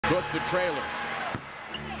Cook the trailer.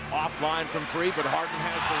 Offline from three, but Harden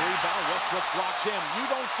has the rebound. Westbrook blocks him. You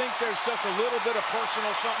don't think there's just a little bit of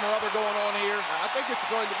personal something or other going on here? I think it's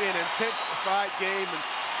going to be an intensified game, and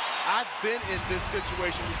I've been in this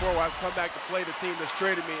situation before where I've come back to play the team that's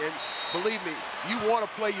traded me, and believe me, you want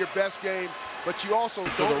to play your best game, but you also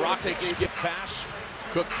don't want to take a skip pass.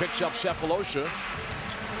 Cook picks up Cephalosha.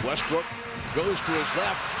 Westbrook goes to his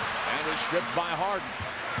left and is stripped by Harden.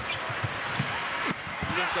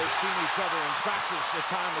 I think they've seen each other in practice a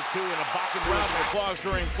time or two in a Ibaka round of applause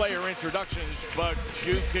during player introductions, but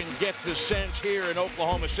you can get the sense here in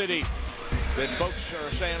Oklahoma City that folks are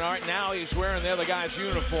saying, all right, now he's wearing the other guy's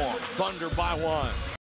uniform. Thunder by one.